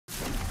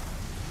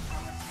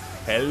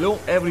Hello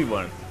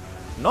everyone.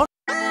 Not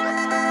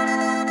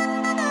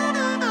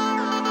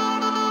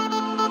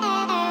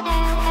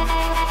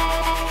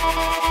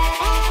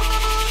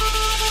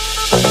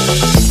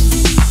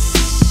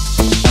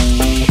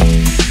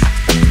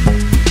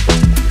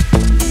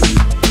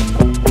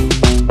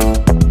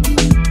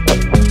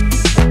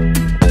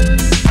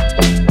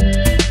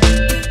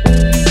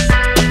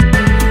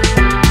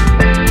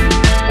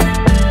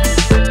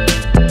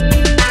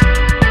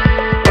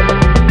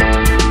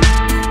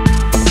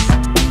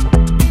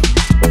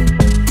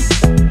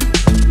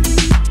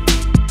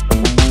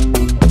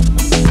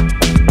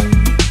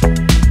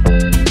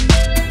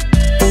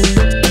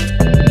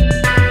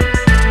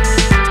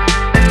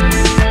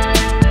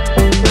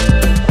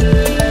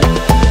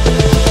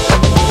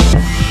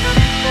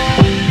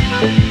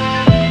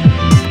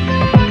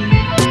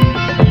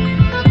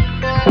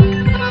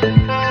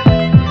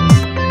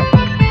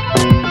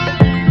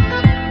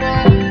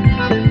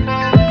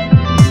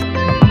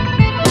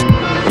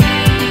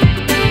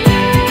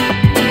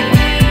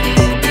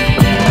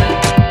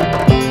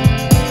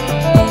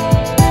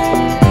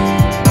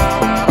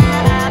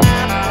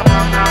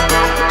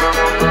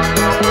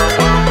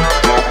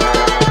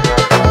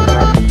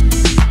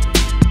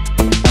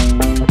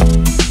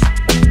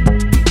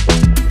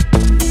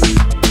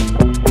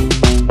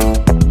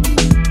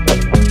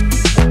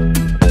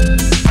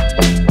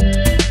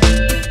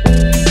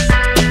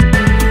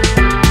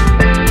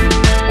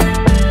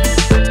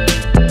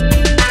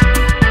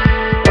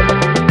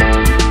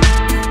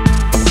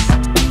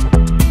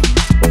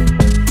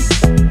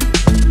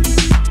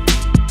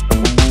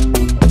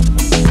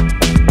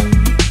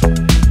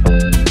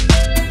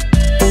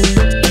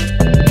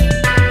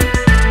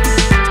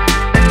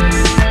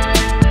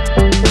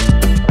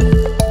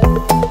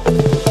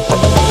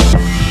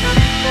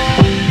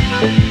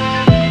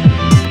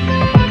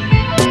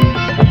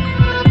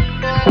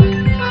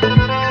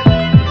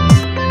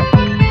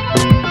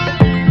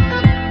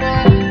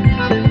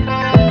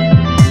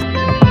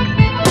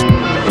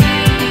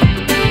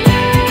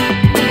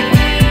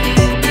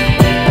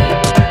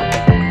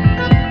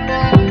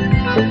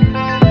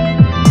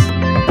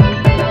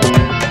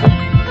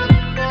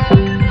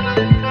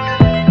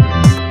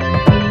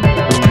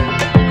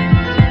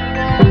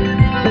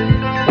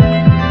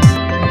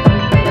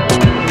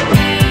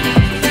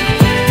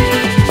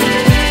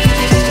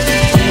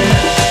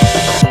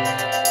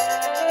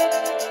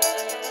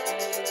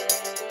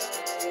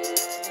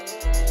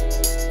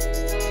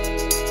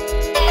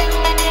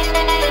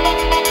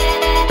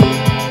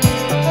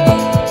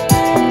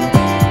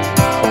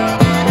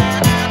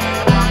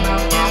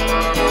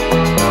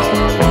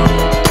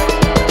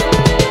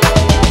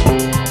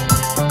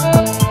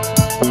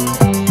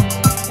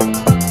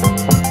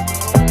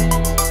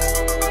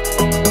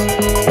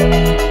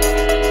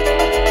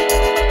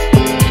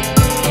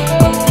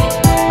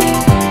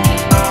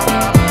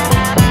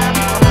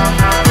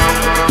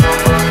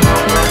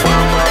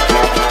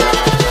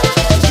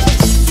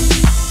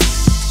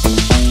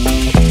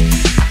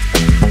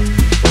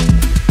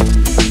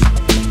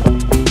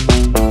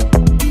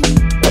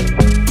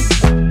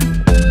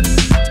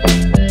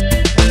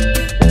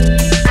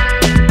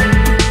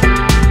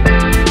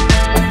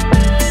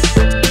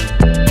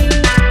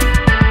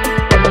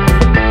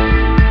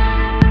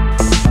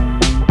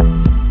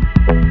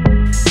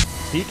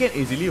he can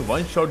easily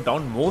one-shot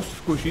down most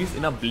squishies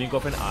in a blink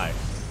of an eye.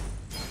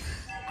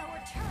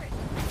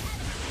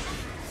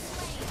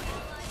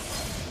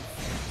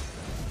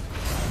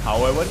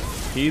 However,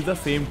 he is the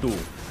same too.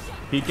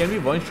 He can be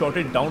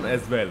one-shotted down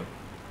as well.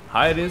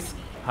 High risk,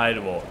 high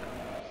reward.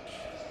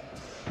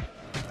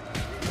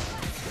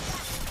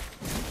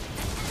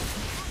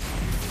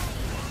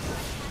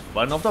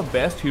 One of the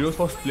best heroes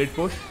for split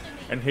push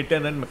and hit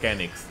and run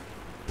mechanics.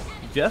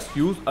 Just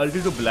use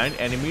ulti to blind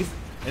enemies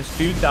and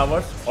steal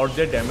towers or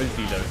their damage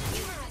dealers.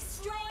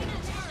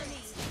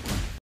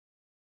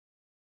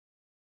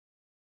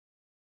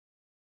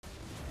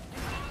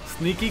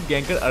 Sneaky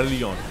ganker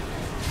early on,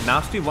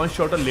 nasty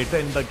one-shotter later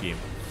in the game.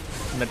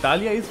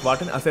 Natalia is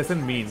what an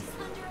assassin means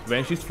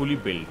when she's fully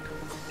built.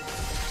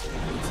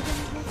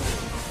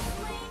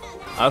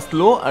 A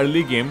slow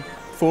early game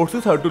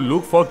forces her to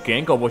look for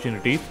gank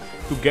opportunities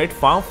to get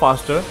farm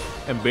faster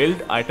and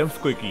build items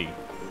quickly.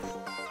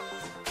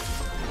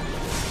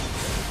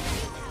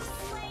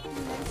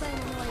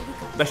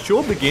 The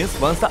show begins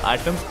once the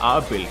items are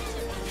built.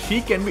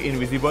 She can be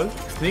invisible,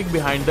 sneak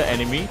behind the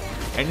enemy,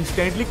 and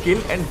instantly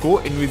kill and go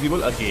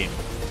invisible again.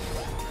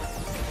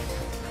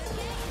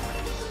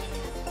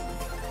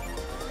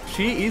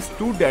 She is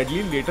too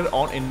deadly later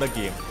on in the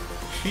game.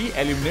 She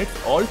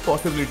eliminates all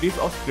possibilities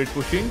of split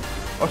pushing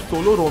or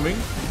solo roaming.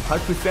 Her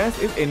presence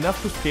is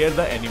enough to scare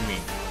the enemy.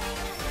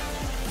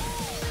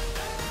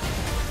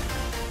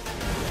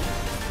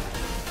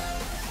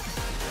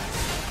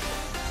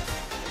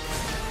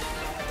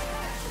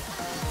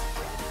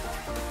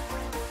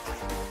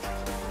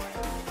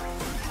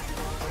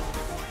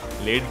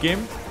 Late game,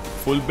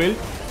 full build,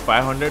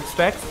 500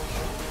 stacks.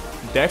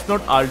 That's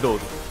not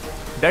Aldo's.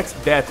 That's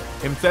Death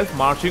himself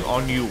marching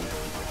on you.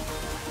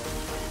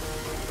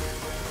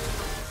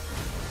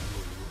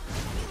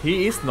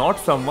 He is not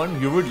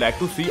someone you would like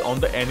to see on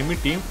the enemy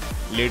team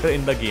later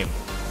in the game.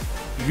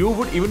 You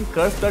would even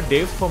curse the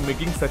devs for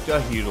making such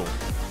a hero.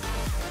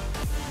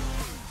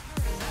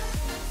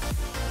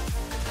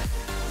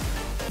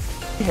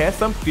 He has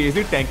some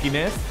crazy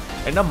tankiness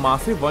and a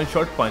massive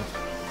one-shot punch.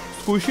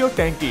 Squishy or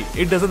tanky,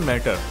 it doesn't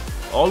matter.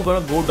 All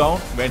gonna go down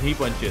when he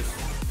punches.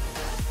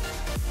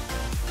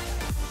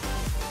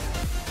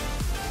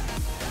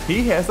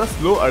 He has a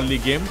slow early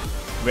game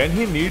when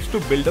he needs to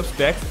build up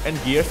stacks and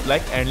gears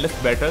like Endless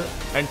Battle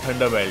and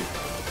Thunderwelt.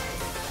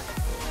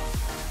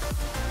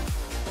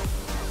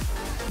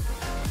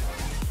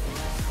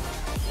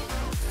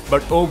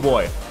 But oh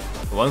boy,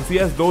 once he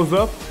has those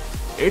up,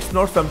 it's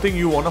not something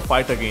you wanna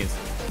fight against,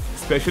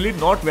 especially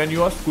not when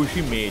you are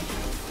Squishy Mage.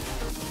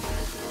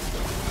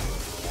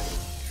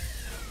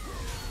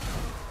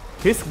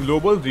 His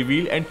global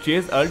reveal and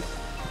chase ult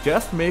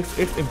just makes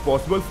it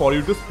impossible for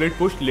you to split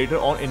push later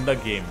on in the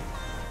game.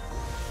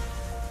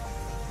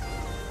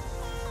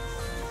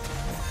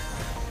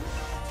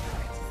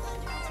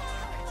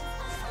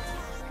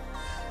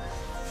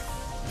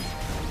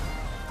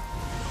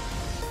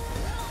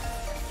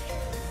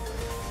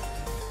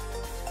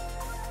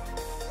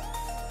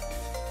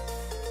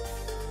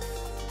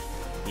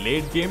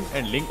 Late game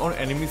and Link on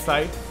enemy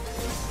side,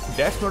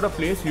 that's not a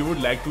place you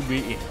would like to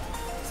be in,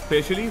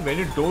 especially when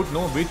you don't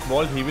know which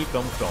wall he will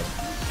come from.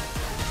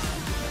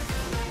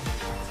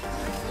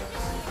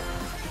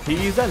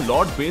 He is a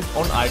lot based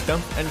on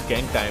items and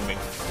gank timing,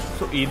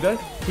 so either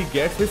he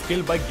gets his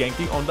kill by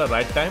ganking on the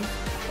right time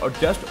or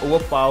just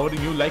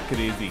overpowering you like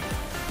crazy.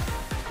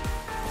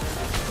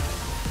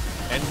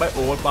 And by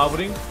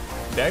overpowering,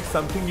 that's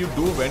something you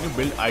do when you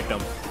build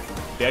items.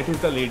 That is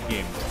the late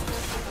game.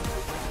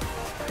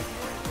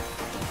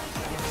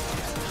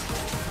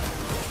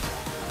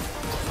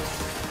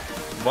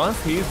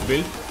 Once he is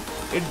built,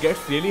 it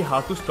gets really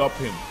hard to stop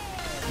him.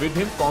 With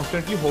him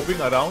constantly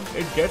hopping around,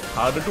 it gets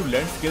harder to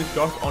land skill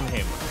shots on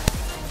him.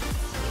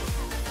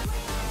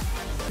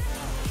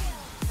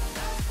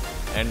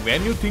 And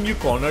when you think you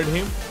cornered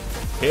him,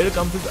 here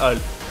comes his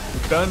ult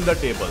to turn the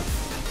tables.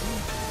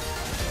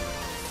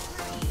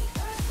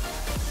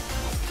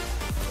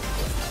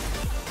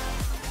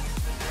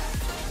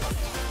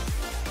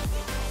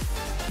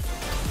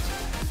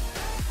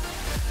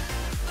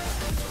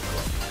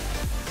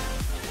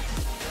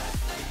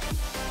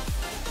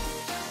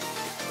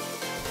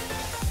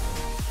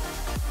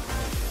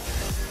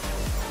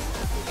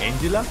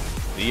 Angela?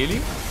 Really?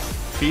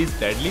 She is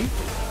deadly?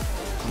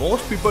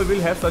 Most people will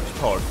have such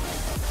thoughts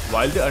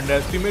while they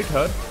underestimate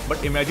her,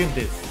 but imagine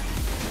this.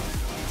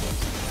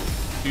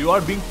 You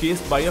are being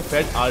chased by a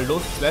fed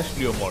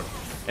Aldos/Leomord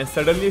and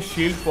suddenly a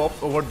shield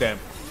pops over them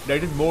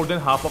that is more than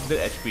half of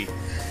their HP.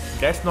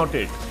 That's not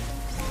it.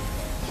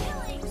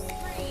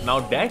 Now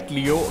that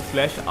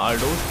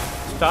Leo/Aldos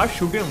starts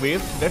shooting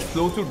waves that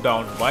slows you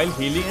down while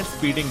healing and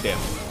speeding them.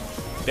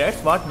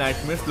 That's what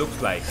Nightmares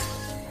looks like.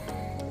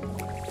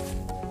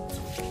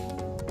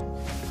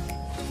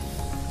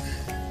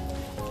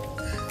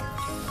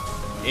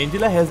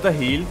 Angela has the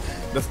heal,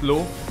 the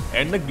slow,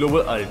 and the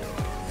global ult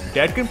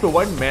that can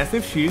provide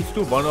massive shields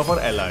to one of our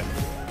allies.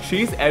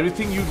 She is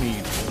everything you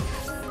need.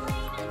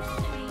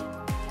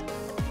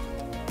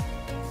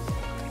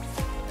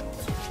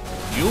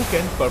 You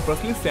can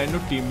purposely send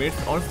your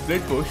teammates on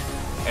split push,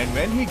 and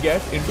when he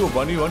gets into a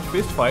 1v1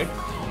 fist fight,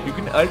 you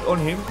can ult on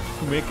him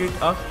to make it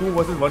a 2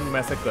 vs 1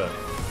 massacre.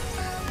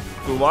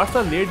 Towards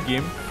the late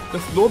game,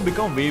 the slow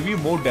become way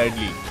more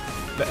deadly.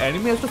 The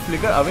enemy has to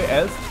flicker away,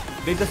 else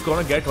they just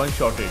gonna get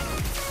one-shotted.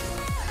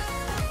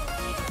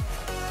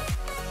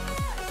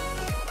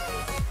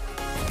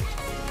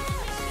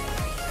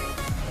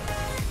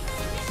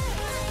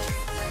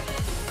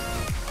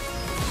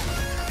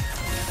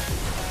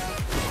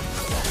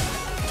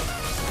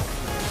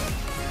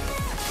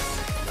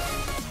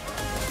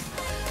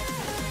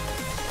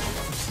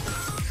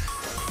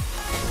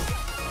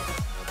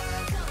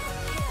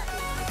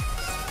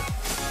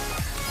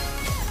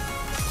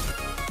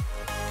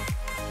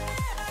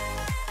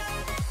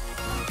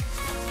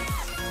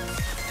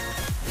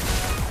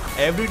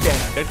 Every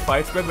tank that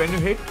fights back when you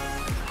hit,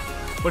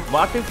 but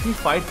what if he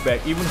fights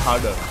back even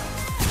harder?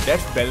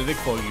 That's Beleric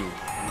for you.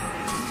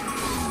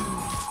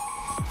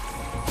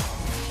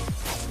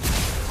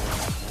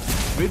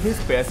 With his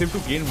passive to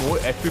gain more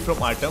HP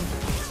from items,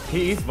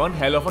 he is one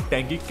hell of a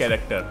tanky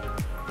character.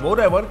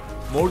 Moreover,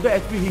 more the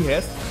HP he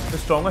has, the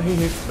stronger he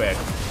hits back.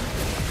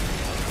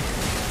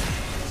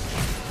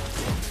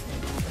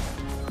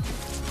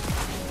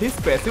 His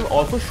passive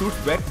also shoots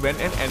back when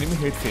an enemy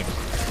hits him.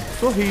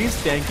 So he is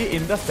tanky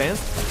in the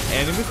sense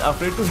enemies are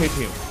afraid to hit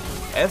him,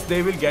 as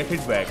they will get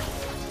hit back.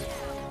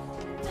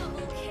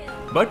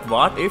 But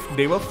what if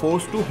they were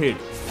forced to hit?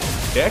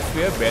 That's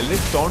where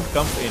Beleric's taunt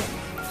comes in.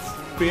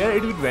 Pair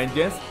it with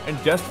vengeance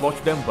and just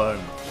watch them burn.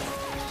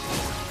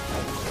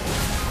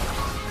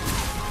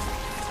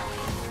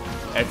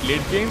 At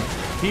late game,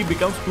 he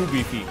becomes too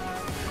beefy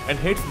and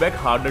hits back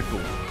harder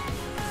too.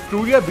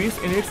 Truly a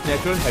beast in its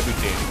natural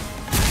habitat.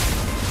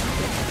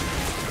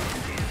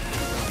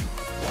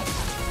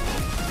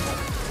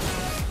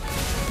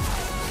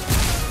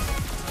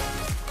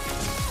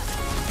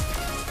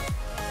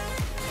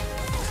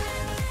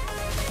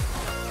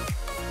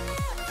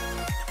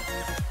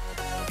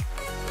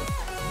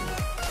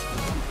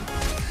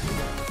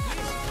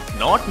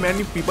 Not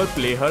many people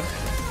play her,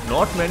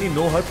 not many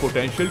know her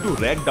potential to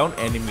rack down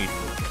enemies.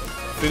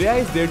 Freya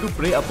is there to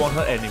prey upon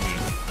her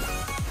enemies.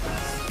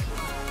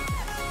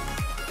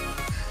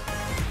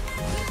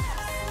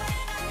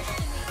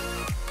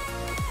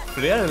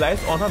 Freya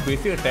relies on her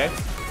basic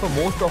attacks for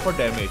most of her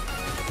damage,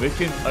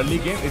 which in early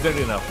game isn't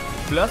enough.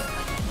 Plus,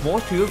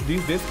 most heroes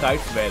these days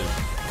kites well.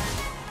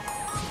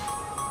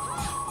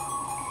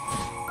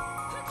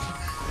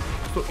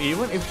 So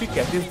even if she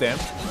catches them,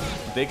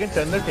 they can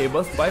turn the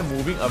tables by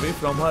moving away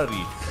from her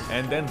reach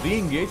and then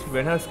re-engage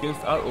when her skills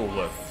are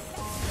over.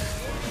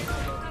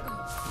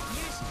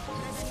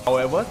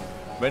 However,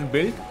 when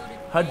built,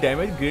 her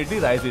damage greatly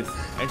rises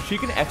and she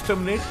can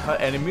exterminate her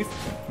enemies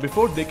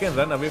before they can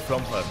run away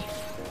from her.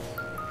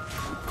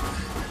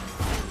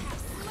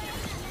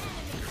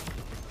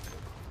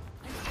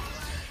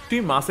 She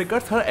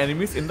massacres her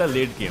enemies in the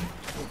late game.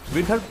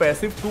 With her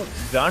passive to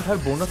grant her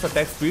bonus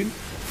attack speed,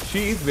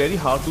 she is very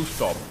hard to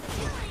stop.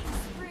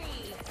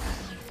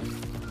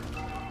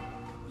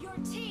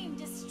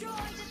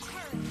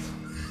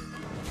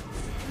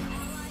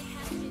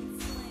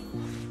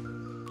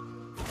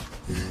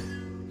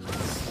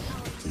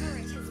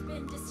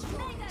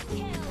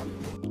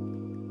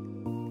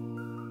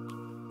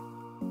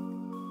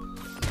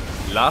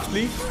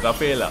 Lastly,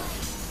 Rafaela.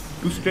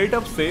 To straight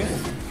up say,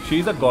 she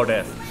is a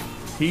goddess.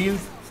 Heals,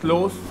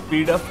 slows,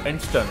 speed up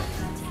and stun.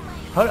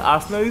 Her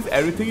arsenal is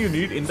everything you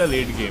need in the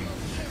late game.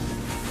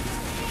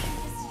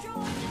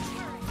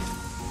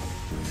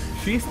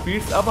 She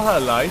speeds up her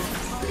allies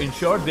to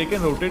ensure they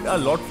can rotate a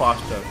lot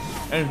faster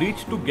and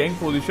reach to gank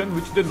position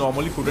which they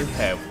normally couldn't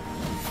have.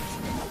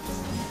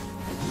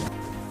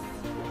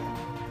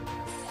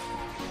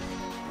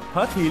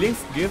 Her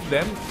healings give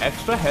them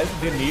extra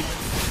health they need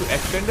to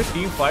extend the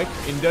team fight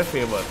in their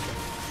favor.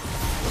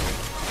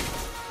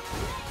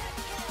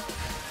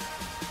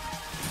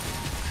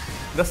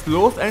 The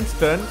slows and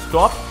stun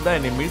stop the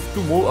enemies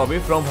to move away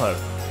from her.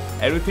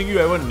 Everything you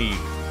ever need.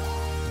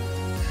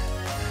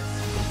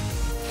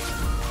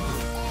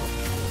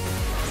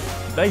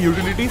 The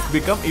utilities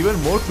become even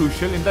more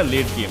crucial in the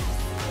late game,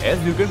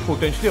 as you can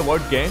potentially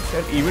avoid ganks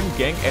and even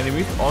gank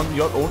enemies on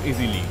your own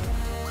easily.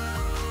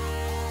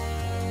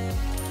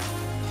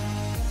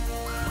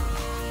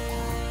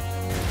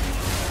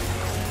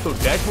 So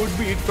that would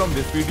be it from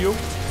this video.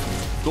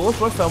 Those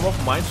were some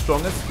of my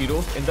strongest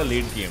heroes in the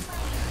late game.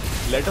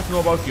 Let us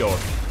know about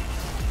yours.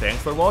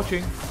 Thanks for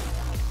watching.